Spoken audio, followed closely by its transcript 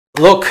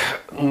Look,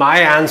 my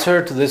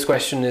answer to this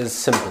question is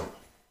simple.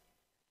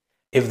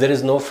 If there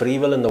is no free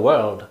will in the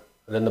world,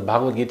 then the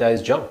Bhagavad Gita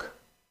is junk.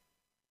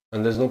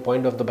 And there's no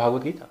point of the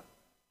Bhagavad Gita.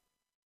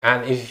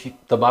 And if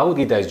the Bhagavad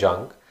Gita is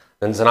junk,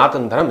 then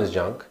Sanatana Dharma is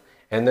junk,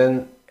 and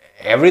then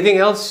everything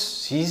else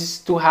ceases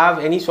to have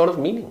any sort of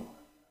meaning.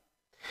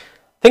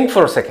 Think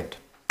for a second.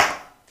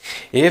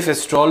 If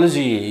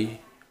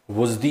astrology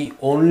was the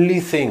only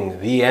thing,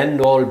 the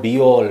end all be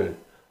all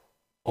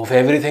of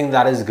everything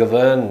that is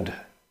governed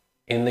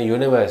in the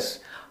universe,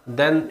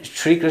 then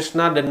Sri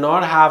Krishna did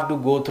not have to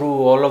go through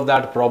all of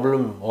that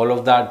problem, all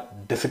of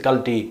that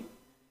difficulty,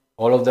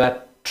 all of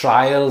that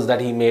trials that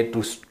he made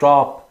to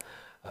stop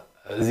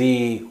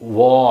the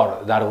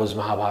war that was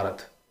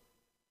Mahabharata.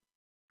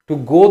 To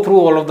go through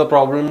all of the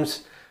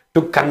problems,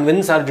 to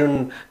convince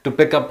Arjun to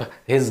pick up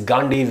his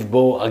Gandiv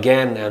bow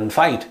again and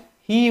fight,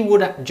 he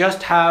would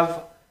just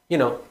have,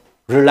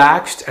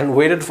 relaxed and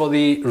waited for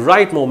the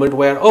right moment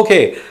where,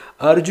 okay,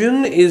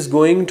 Arjun is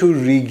going to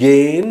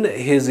regain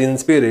his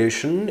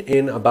inspiration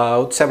in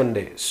about 7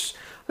 days.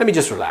 Let me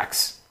just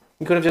relax.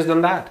 He could have just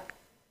done that.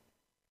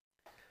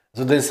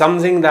 So there's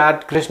something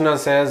that Krishna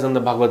says in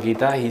the Bhagavad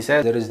Gita. He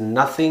says, there is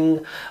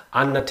nothing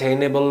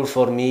unattainable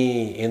for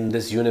me in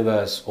this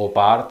universe, O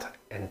Parth,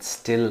 and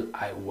still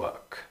I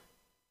work.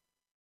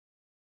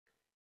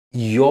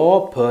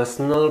 Your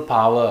personal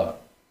power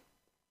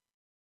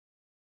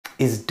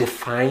is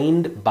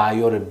defined by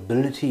your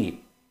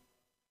ability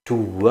to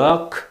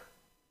work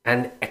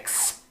and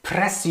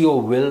express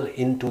your will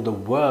into the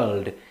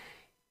world,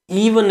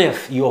 even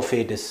if your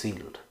fate is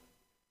sealed.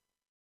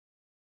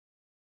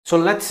 So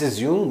let's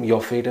assume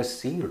your fate is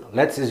sealed.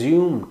 Let's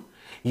assume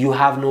you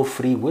have no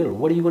free will.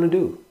 What are you going to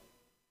do?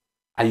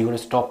 Are you going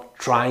to stop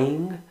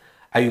trying?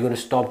 Are you going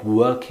to stop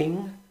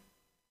working?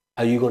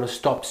 Are you going to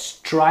stop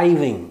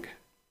striving?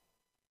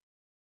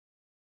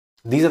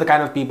 These are the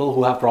kind of people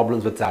who have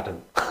problems with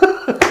Saturn.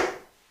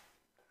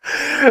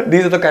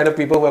 These are the kind of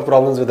people who have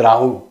problems with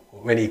Rahu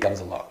when he comes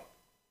along.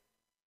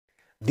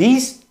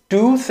 These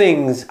two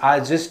things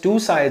are just two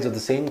sides of the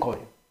same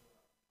coin.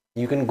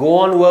 You can go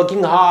on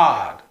working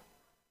hard,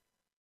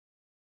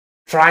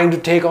 trying to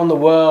take on the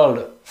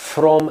world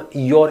from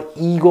your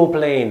ego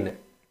plane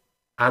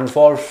and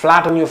fall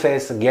flat on your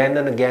face again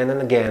and again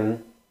and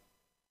again,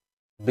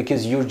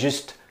 because you're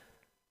just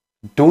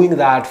doing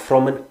that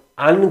from an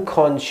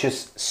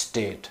unconscious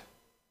state.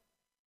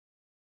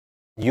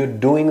 You're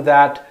doing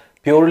that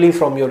purely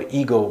from your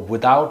ego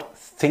without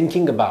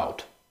thinking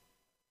about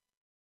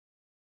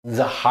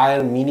the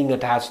higher meaning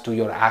attached to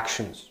your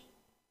actions,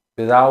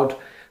 without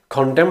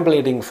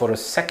contemplating for a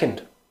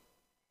second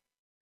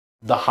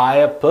the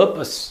higher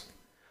purpose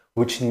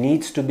which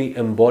needs to be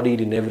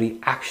embodied in every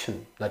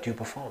action that you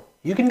perform.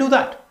 You can do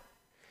that.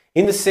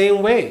 In the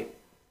same way,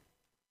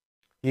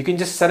 you can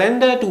just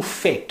surrender to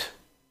fate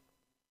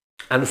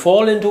and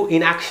fall into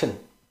inaction.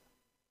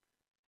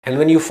 And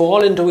when you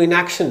fall into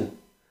inaction,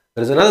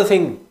 there is another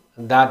thing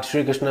that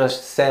Sri Krishna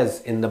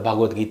says in the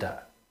Bhagavad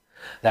Gita,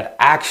 that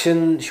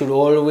action should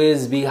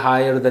always be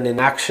higher than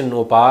inaction,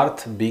 O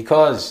Parth,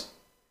 because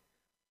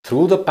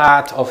through the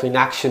path of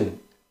inaction,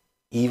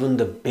 even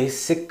the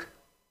basic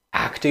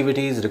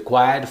activities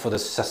required for the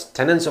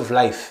sustenance of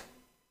life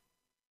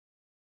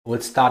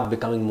will start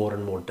becoming more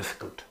and more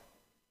difficult.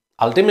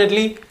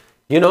 Ultimately,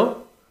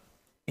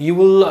 you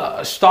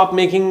will stop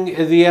making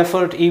the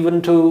effort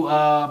even to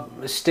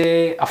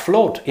stay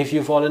afloat if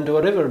you fall into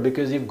a river,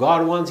 because if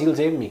God wants, He'll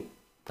save me.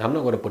 I'm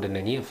not going to put in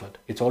any effort.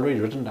 It's already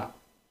written down.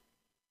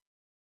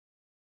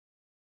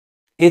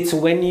 It's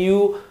when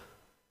you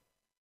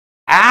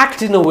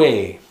act in a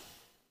way,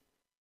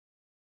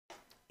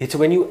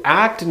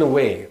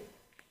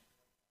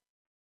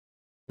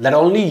 that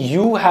only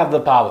you have the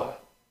power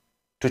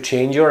to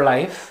change your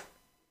life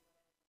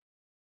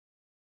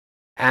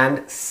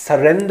and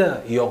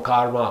surrender your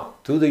karma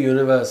to the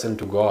universe and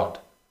to God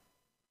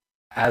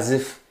as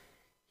if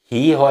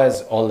He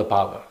has all the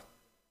power.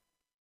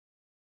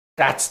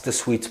 That's the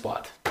sweet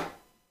spot.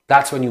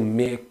 That's when you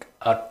make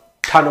a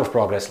ton of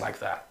progress like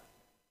that.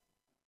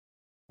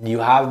 You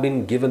have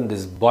been given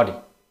this body.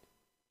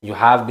 You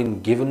have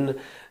been given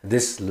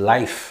this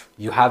life.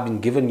 You have been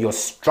given your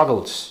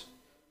struggles.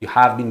 You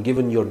have been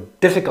given your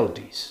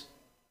difficulties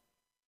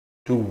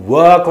to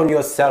work on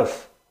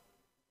yourself,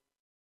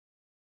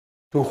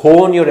 to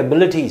hone your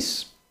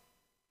abilities,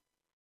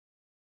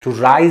 to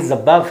rise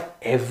above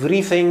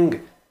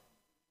everything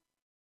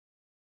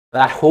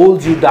that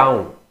holds you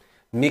down,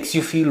 makes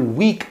you feel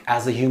weak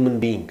as a human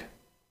being.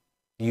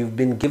 You've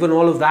been given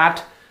all of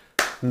that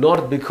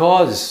not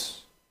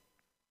because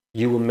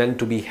you were meant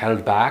to be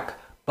held back,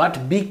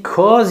 but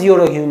because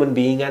you're a human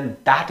being, and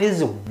that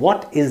is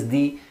what is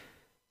the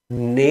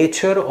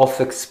nature of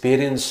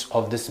experience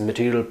of this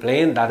material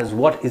plane. That is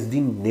what is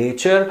the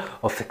nature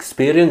of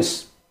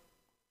experience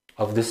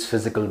of this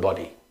physical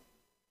body.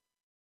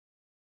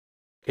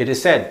 It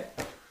is said,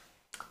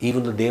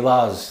 even the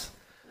Devas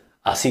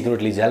are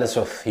secretly jealous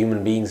of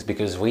human beings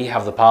because we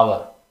have the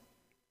power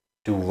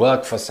to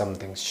work for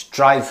something,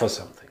 strive for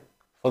something.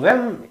 For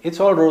them,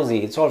 it's all rosy,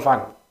 it's all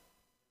fun.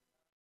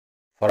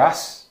 For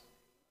us,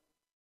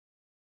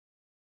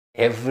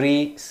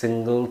 every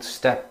single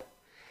step,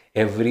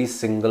 every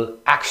single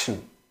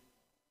action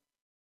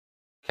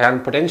can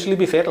potentially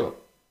be fatal.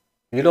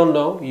 You don't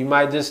know. You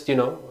might just, get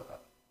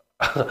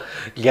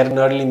an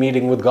early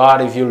meeting with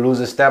God if you lose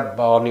a step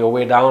on your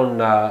way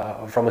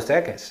down from a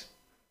staircase.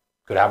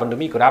 Could happen to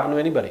me, could happen to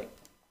anybody.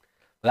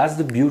 That's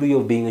the beauty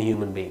of being a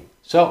human being.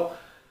 So,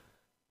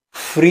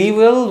 free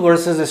will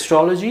versus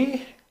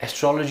astrology.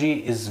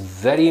 Astrology is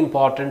very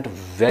important,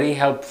 very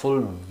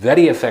helpful,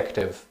 very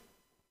effective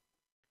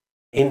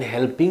in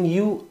helping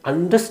you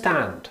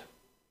understand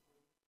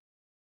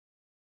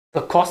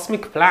the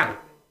cosmic plan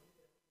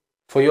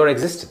for your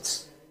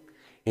existence,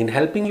 in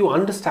helping you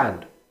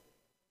understand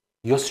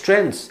your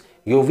strengths,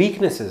 your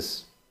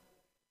weaknesses,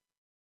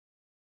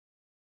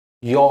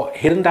 your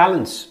hidden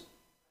talents.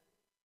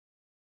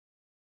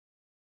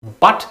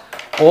 But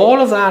all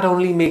of that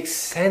only makes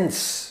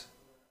sense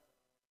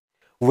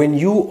when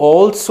you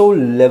also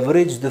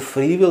leverage the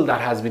free will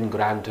that has been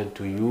granted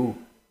to you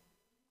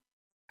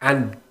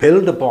and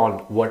build upon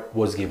what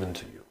was given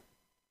to you.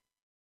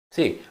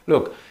 See,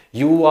 look,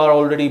 you are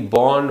already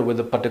born with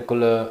a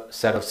particular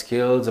set of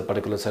skills, a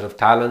particular set of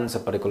talents, a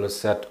particular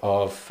set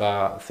of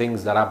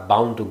things that are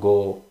bound to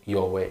go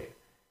your way.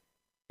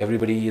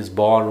 Everybody is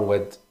born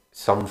with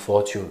some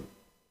fortune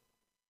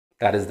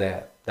that is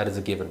there, that is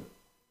a given.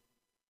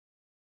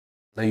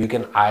 Now you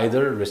can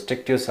either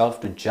restrict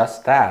yourself to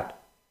just that,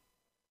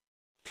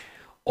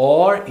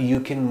 or you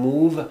can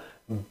move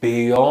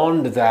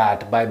beyond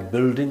that by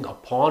building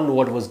upon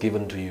what was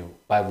given to you,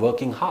 by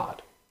working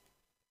hard.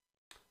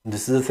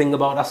 This is the thing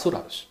about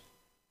Asuras.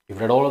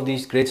 You've read all of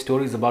these great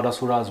stories about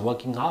Asuras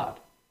working hard.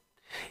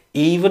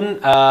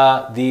 Even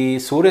the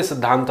Surya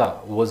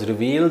Siddhanta was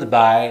revealed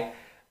by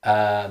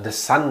the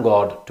sun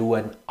god to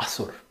an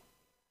Asur.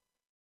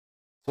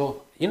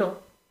 So,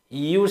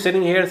 you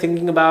sitting here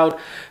thinking about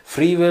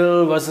free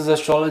will versus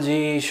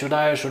astrology, should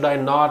I or should I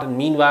not? And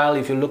meanwhile,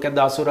 if you look at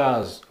the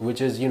Asuras,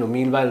 which is,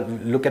 meanwhile,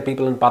 look at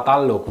people in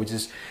Patal Lok, which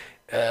is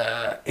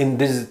in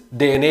this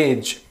day and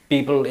age,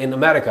 people in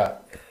America,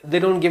 they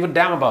don't give a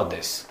damn about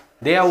this.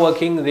 They are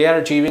working, they are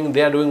achieving,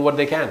 they are doing what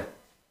they can.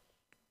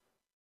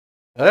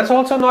 That's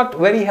also not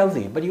very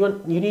healthy, but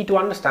you need to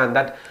understand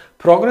that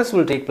progress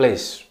will take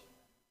place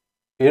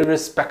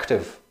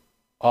irrespective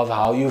of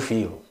how you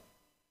feel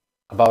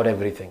about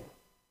everything.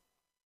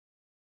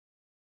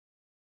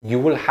 You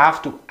will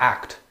have to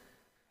act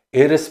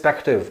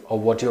irrespective of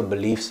what your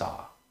beliefs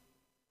are.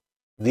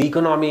 The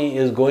economy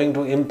is going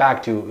to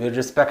impact you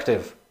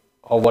irrespective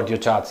of what your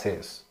chart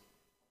says.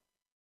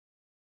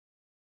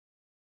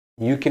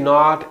 You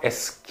cannot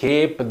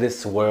escape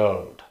this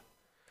world.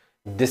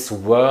 This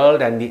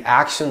world and the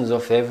actions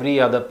of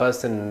every other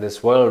person in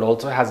this world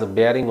also has a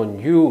bearing on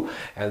you,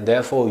 and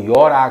therefore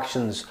your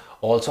actions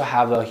also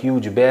have a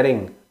huge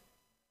bearing,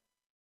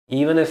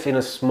 even if in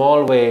a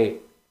small way.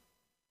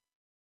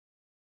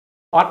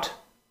 But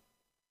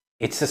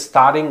it's the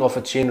starting of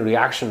a chain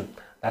reaction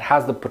that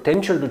has the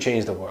potential to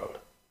change the world.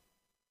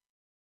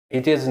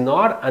 It is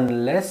not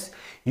unless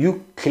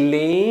you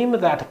claim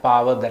that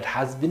power that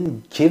has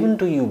been given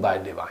to you by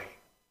divine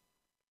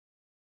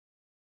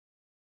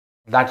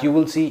that you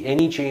will see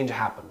any change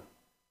happen.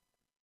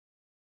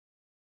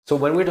 So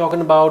when we're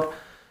talking about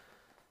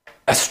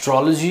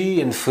astrology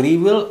and free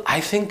will,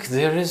 I think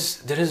there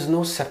is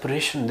no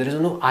separation. There is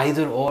no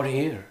either or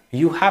here.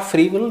 You have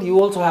free will, you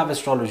also have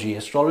astrology.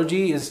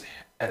 Astrology is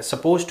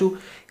supposed to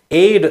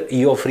aid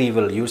your free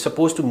will. You're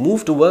supposed to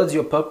move towards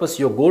your purpose,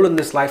 your goal in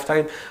this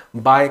lifetime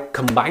by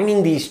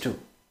combining these two.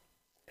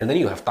 And then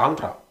you have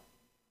Tantra.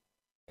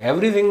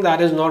 Everything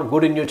that is not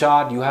good in your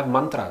chart, you have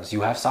mantras,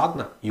 you have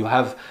sadhana, you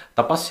have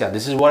tapasya.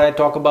 This is what I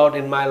talk about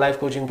in my life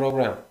coaching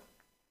program.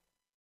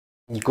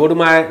 You go to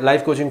my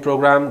life coaching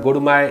program, go to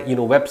my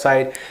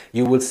website,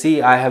 you will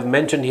see I have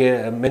mentioned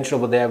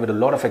over there with a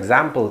lot of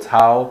examples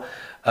how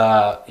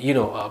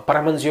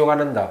Paramahansa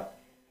Yogananda,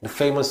 the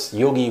famous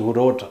yogi who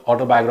wrote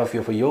Autobiography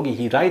of a Yogi,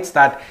 he writes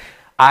that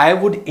I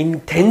would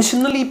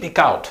intentionally pick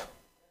out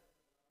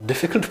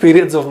difficult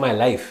periods of my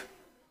life.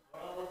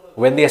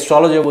 When the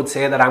astrologer would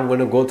say that I'm going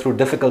to go through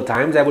difficult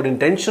times, I would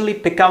intentionally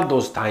pick out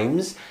those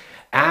times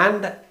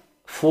and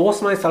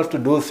force myself to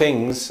do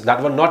things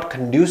that were not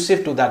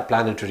conducive to that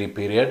planetary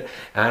period.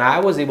 And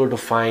I was able to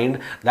find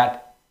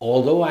that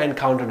although I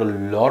encountered a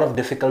lot of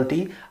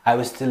difficulty, I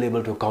was still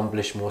able to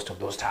accomplish most of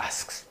those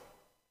tasks.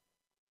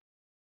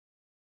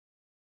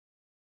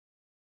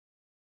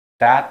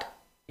 That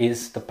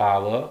is the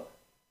power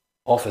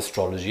of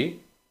astrology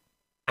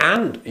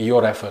and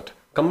your effort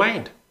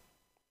combined.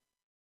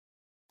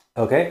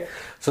 Okay,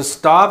 so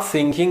stop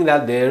thinking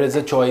that there is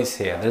a choice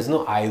here. There is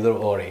no either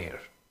or here.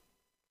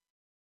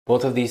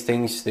 Both of these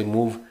things, they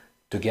move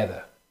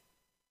together.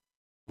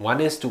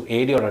 One is to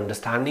aid your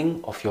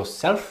understanding of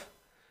yourself.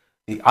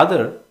 The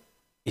other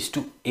is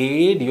to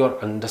aid your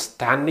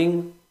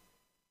understanding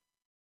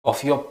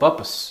of your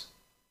purpose.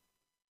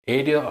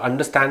 Aid your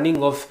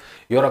understanding of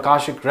your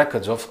Akashic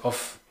records,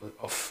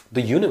 of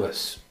the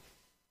universe.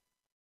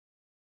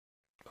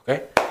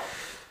 Okay,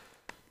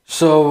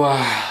 so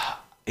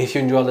If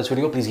you enjoyed this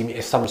video, please give me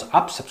a thumbs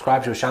up,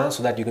 subscribe to the channel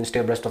so that you can stay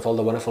abreast of all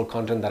the wonderful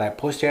content that I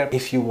post here.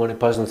 If you want a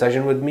personal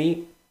session with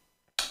me,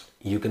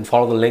 you can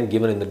follow the link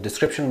given in the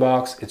description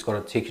box. It's going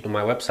to take you to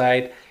my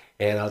website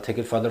and I'll take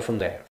it further from there.